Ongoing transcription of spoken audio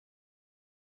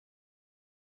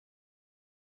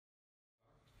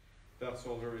That's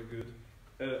all very good.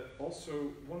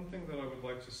 Also, one thing that I would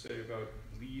like to say about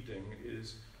leading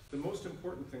is the most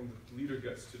important thing that the leader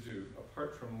gets to do,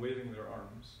 apart from waving their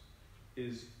arms,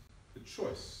 is the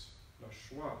choice, le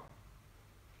choix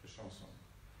de chanson.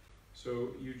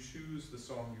 So you choose the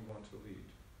song you want to lead.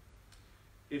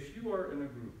 If you are in a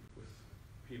group with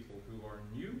people who are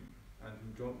new and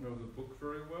who don't know the book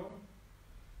very well,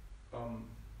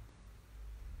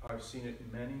 I've seen it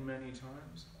many, many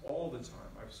times, all the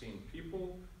time. I've seen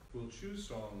people who will choose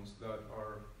songs that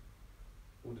are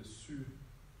au-dessus,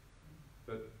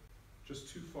 that just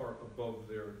too far above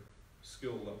their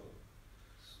skill level.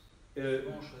 On a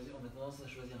tendance à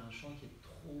choisir un chant qui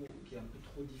est un peu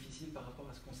trop difficile par rapport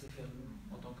à ce qu'on sait faire nous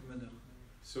en tant que meneur.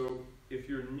 So if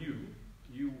you're new,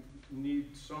 you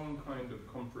need some kind of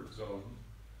comfort zone,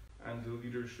 and the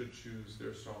leader should choose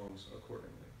their songs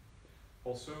accordingly.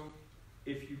 Also,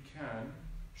 if you can,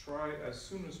 try as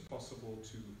soon as possible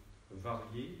to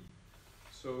varier.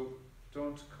 So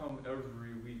don't come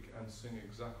every week and sing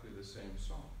exactly the same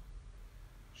song.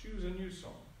 Choose a new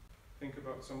song. Think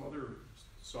about some other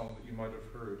song that you might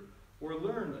have heard, or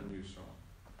learn a new song.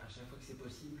 À chaque fois que c'est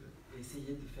possible,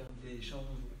 essayez de faire des chants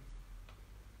nouveaux,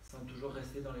 sans toujours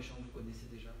rester dans les chants que vous connaissez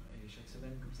déjà. Et chaque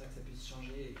semaine, comme ça, que ça puisse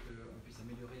changer et qu'on puisse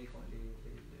améliorer les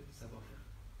savoir-faire.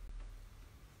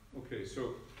 Okay,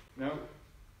 so now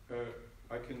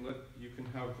you can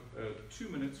have 2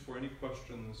 minutes for any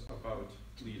questions about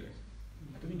leading.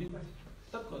 2 minutes.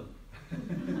 Stop chrono.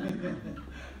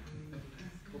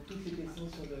 Pour toutes les questions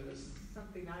sur le...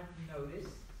 Something I've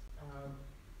noticed,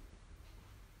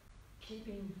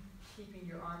 keeping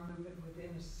your arm movement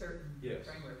within a certain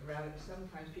framework. Rather,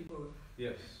 sometimes people.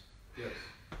 Yes.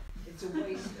 It's a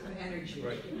waste of energy.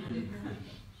 Right.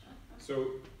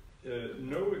 So,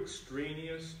 no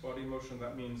extraneous body motion.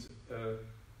 That means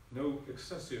no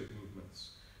excessive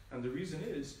movements. And the reason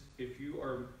is, if you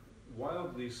are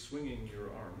wildly swinging your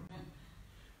arm,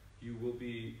 you will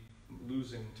be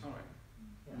losing time.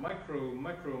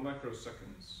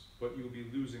 Microseconds, but you'll be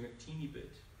losing a teeny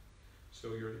bit.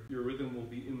 So your rhythm will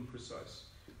be imprecise.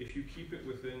 If you keep it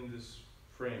within this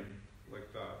frame like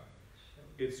that,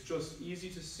 it's just easy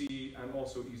to see and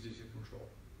also easy to control.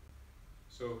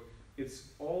 So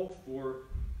it's all for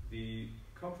the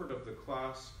comfort of the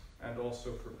class and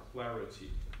also for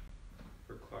clarity,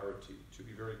 to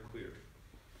be very clear.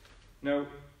 Now,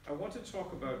 I want to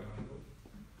talk about...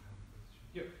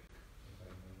 Yep.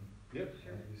 Yep.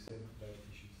 You said that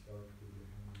you should start with the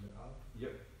hand up.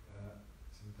 Yep.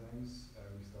 Sometimes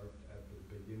we start at the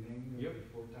beginning, yep.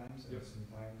 4 times, and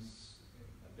sometimes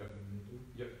at the middle.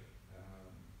 Yep.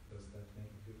 Does that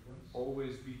make a difference?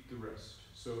 Always beat the rest.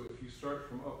 So if you start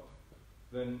from up,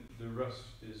 then the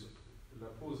rest is, la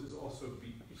pause is also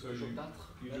beat. So you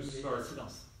just start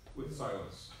with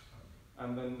silence.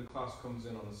 And then the class comes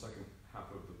in on the second half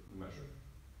of the measure.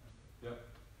 Yeah.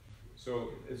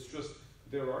 So it's just,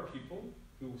 there are people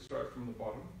who start from the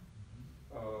bottom,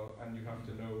 and you have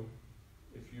to know,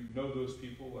 if you know those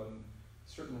people and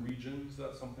certain regions,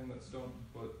 that's something that's done.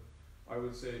 But I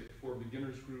would say for a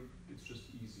beginner's group, it's just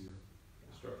easier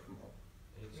to start from up.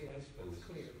 It's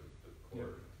clear. The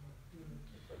chord.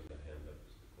 From the hand up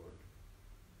is the chord.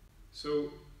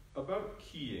 So about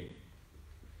keying.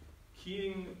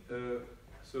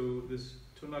 So this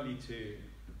tonalité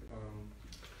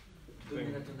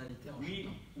thing,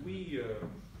 we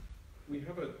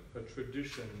have a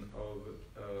tradition of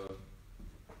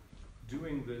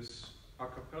doing this a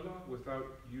cappella without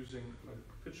using a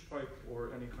pitch pipe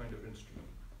or any kind of instrument.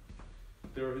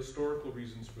 There are historical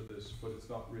reasons for this, but it's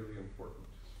not really important.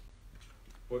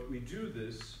 But we do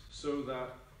this so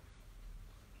that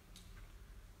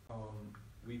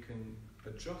we can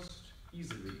adjust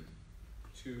easily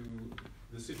to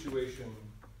the situation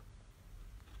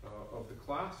of the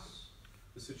class,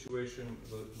 the situation,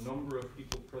 the number of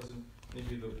people present,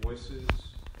 maybe the voices,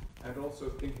 and also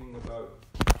thinking about,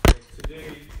 like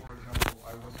today, for example,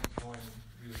 I wasn't going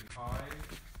really high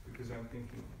because I'm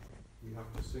thinking we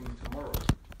have to sing tomorrow.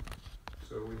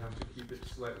 So we have to keep it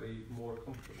slightly more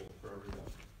comfortable for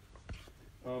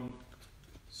everyone.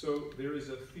 So there is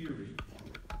a theory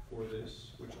for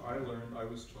this, which I learned, I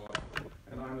was taught,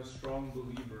 and I'm a strong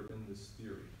believer in this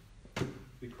theory.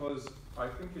 Because I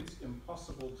think it's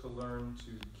impossible to learn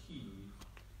to key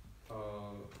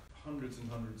hundreds and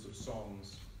hundreds of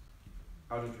songs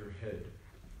out of your head.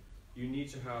 You need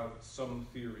to have some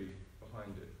theory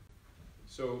behind it.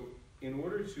 So in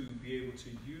order to be able to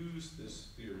use this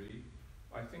theory,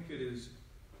 I think it is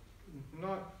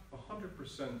not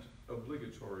 100%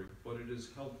 obligatory, but it is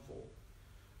helpful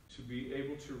to be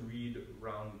able to read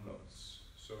round notes.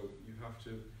 So you have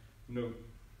to note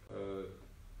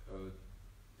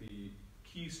the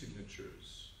key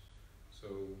signatures.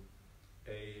 So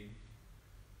A,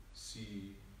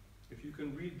 C. If you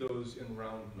can read those in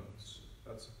round notes,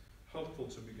 that's helpful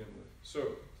to begin with.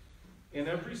 So, in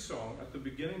every song, at the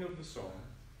beginning of the song,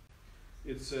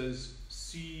 it says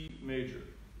C major,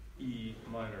 E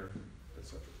minor,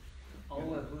 etc. En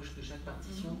haut à gauche de chaque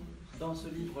partition, dans ce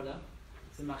livre-là,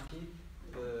 c'est marqué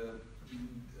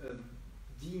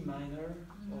D minor,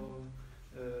 or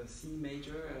C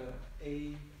major,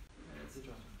 A,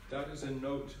 etc. That is a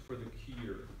note for the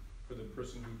keyer, for the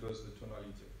person who does the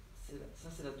tonalité. Ça,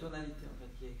 c'est la tonalité en fait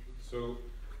qui est écrite. So,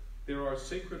 there are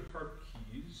sacred harp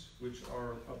keys, which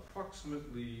are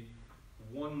approximately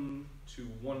 1 to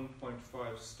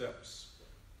 1.5 steps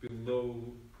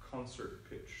below concert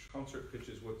pitch. Concert pitch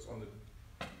is what's on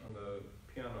the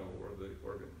piano or the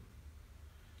organ.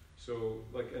 So,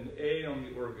 like an A on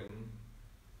the organ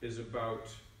is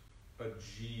about a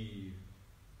G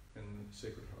in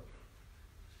sacred harp,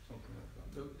 something like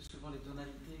that. Donc, souvent les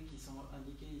tonalités qui sont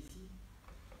indiquées ici,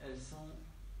 elles sont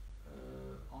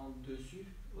en dessous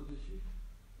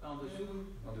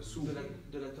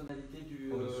de la tonalité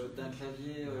d'un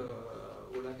clavier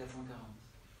au La 440.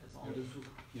 Elles sont en dessous.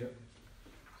 Yeah.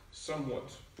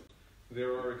 Somewhat.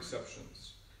 There are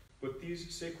exceptions. But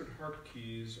these sacred harp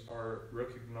keys are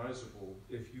recognizable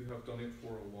if you have done it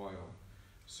for a while.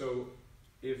 So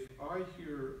if I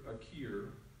hear a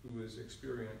keyer who is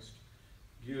experienced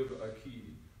give a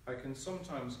key, I can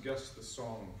sometimes guess the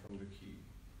song from the key.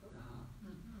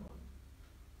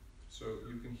 So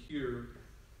you can hear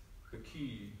the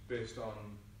key based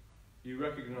on, you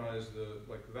recognize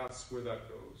that's where that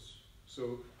goes.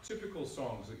 So typical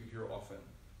songs that you hear often.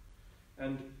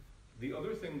 And the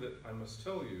other thing that I must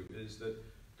tell you is that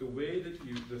the way that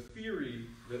the theory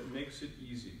that makes it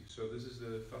easy, so this is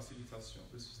the facilitation,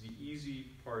 this is the easy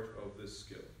part of this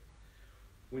skill.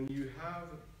 When you have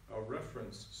a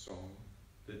reference song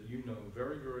that you know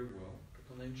very, very well,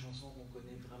 quand on a une chanson qu'on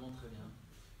connaît vraiment très bien,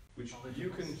 which you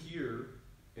can hear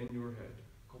in your head.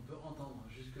 Qu'on peut entendre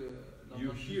jusque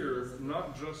you hear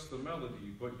not just the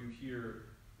melody, but you hear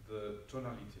the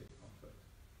tonalité, en fait.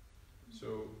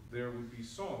 So there would be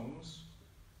songs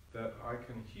that I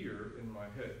can hear in my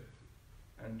head,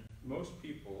 and most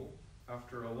people,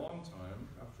 after a long time,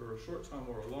 after a short time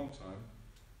or a long time,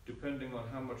 depending on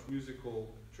how much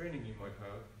musical training you might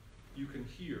have, you can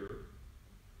hear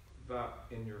that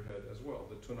in your head as well,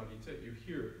 the tonalité. You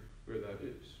hear where that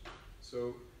is.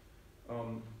 So,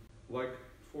 like,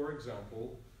 for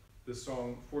example, the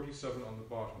song 47 on the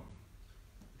bottom,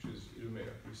 which is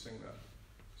Idumea, we sing that.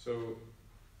 So,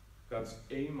 that's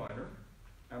A minor,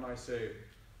 and I say,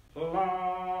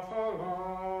 la, fa,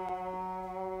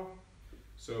 la.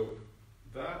 So,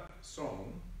 that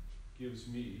song gives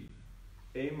me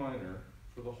A minor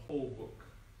for the whole book.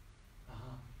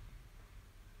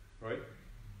 Right?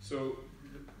 So,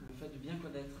 le fait de bien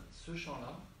connaître ce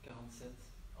chant-là, 47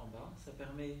 en bas, ça te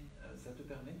permet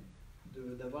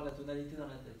d'avoir la tonalité dans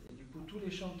la tête. Et du coup, tous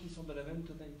les chants qui sont de la même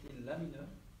tonalité, la mineur,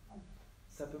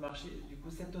 ça peut marcher. Du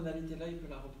coup, cette tonalité-là, il peut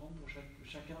la reprendre pour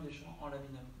chacun des chants en la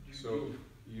mineur. So,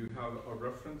 you have a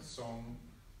reference song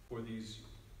for these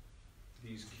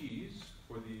keys,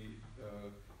 for the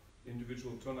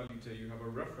individual tonalité. You have a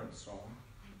reference song,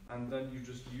 and then you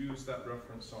just use that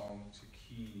reference song to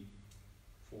key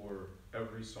for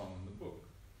every song in the book.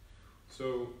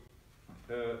 So,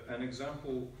 an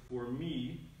example for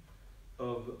me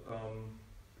of,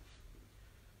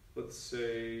 let's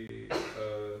say,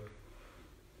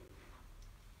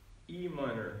 E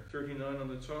minor, 39 on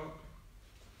the top.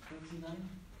 39?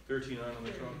 39 on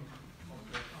the top.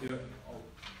 Yeah,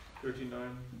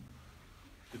 39.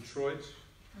 Detroit.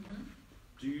 Mm-hmm.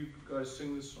 Do you guys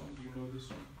sing this song? Do you know this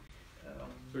song?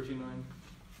 39? No,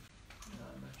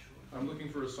 I'm not sure. I'm looking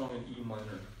for a song in E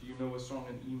minor. Do you know a song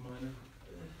in E minor?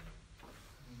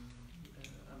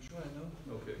 I'm sure I know.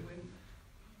 Okay.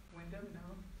 Wyndham,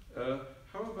 no.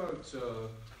 How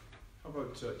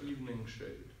about Evening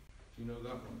Shade? Do you know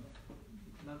that one?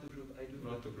 Not the group, I do.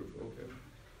 Not the group, okay.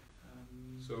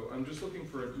 So I'm just looking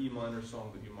for an E minor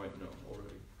song that you might know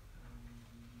already.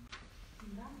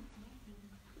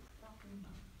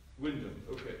 Wyndham,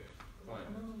 okay,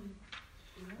 fine.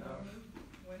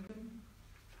 Wyndham.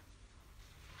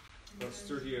 That's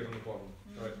 38 on the bottom.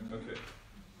 Right, okay.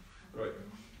 Right.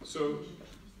 So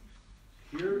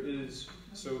here is,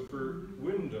 so for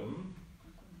Wyndham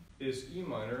is E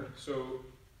minor, so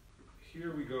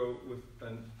here we go with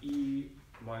an E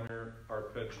minor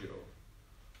arpeggio.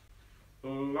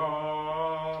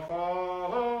 La, fa,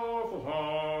 la, fa,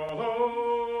 la,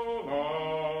 la.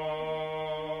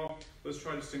 Let's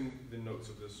try to sing the notes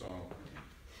of this song.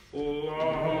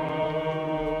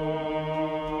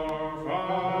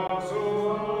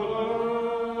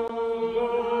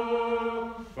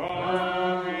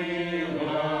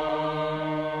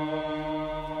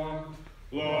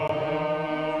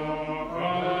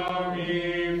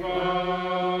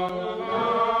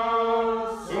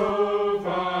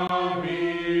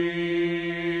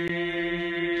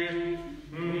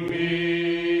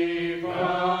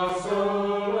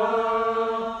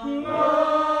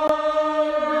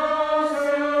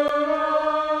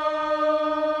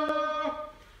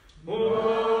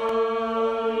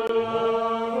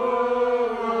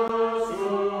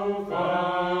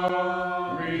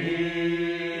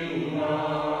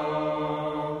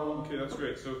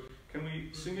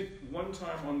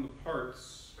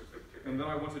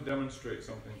 Demonstrate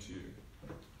something to you.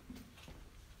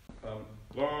 La,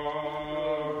 la,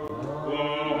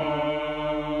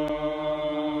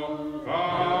 fa,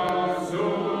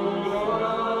 sol,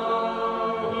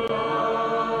 la,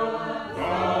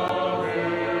 fa, re,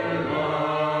 la,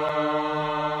 ra,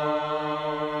 re,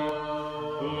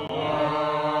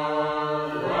 fa,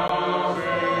 sol,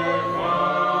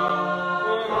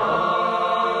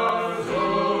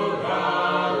 la,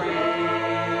 re.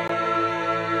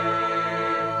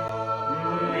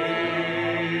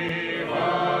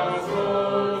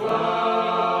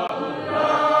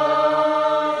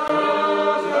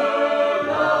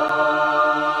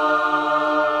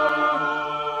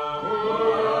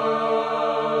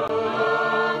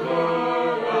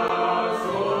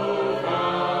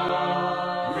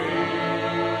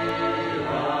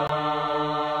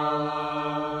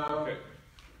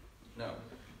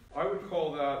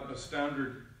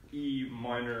 Standard E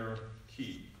minor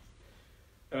key.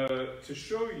 To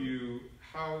show you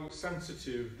how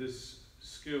sensitive this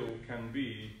skill can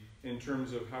be in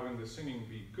terms of having the singing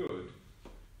be good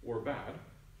or bad,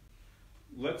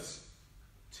 let's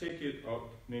take it up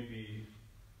maybe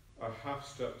a half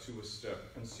step to a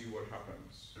step and see what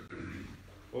happens.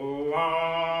 La,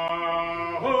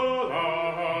 la,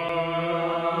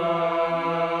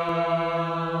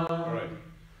 all right.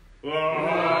 La,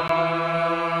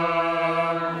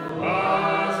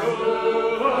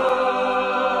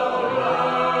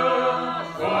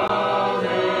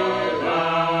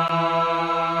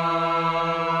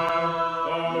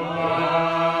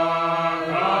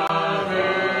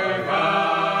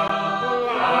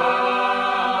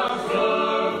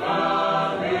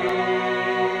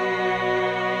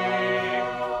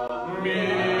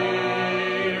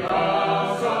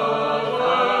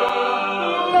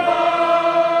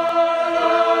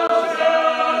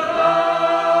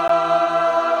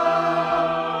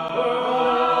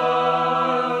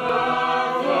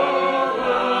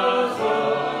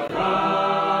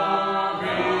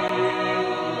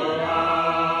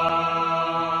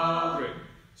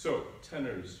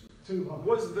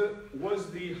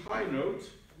 was the high note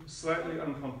slightly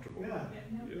uncomfortable? Yeah.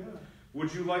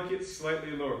 Would you like it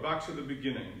slightly lower? Back to the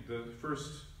beginning, the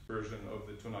first version of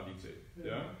the tonalité.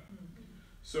 Yeah?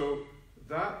 So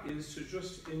that is to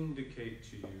just indicate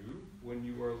to you, when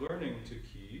you are learning to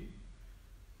key,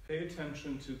 pay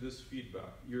attention to this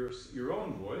feedback. Your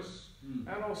own voice,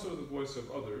 and also the voice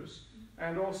of others,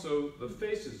 and also the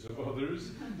faces of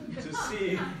others, to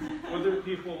see whether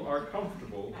people are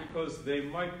comfortable, because they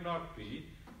might not be,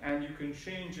 and you can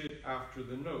change it after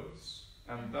the notes.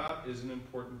 And that is an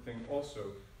important thing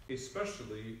also,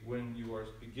 especially when you are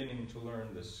beginning to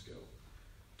learn this skill.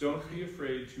 Don't be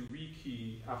afraid to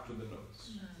re-key after the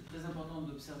notes. C'est très important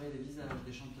d'observer les visages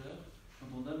des chanteurs quand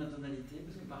on donne la tonalité,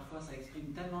 parce que parfois ça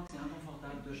exprime tellement que c'est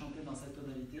inconfortable de chanter dans cette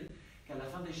tonalité qu'à la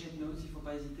fin des shape notes, il ne faut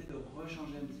pas hésiter de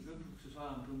rechanger un petit peu pour que ce soit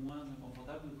un peu moins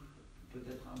inconfortable ou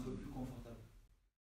peut-être un peu plus confortable.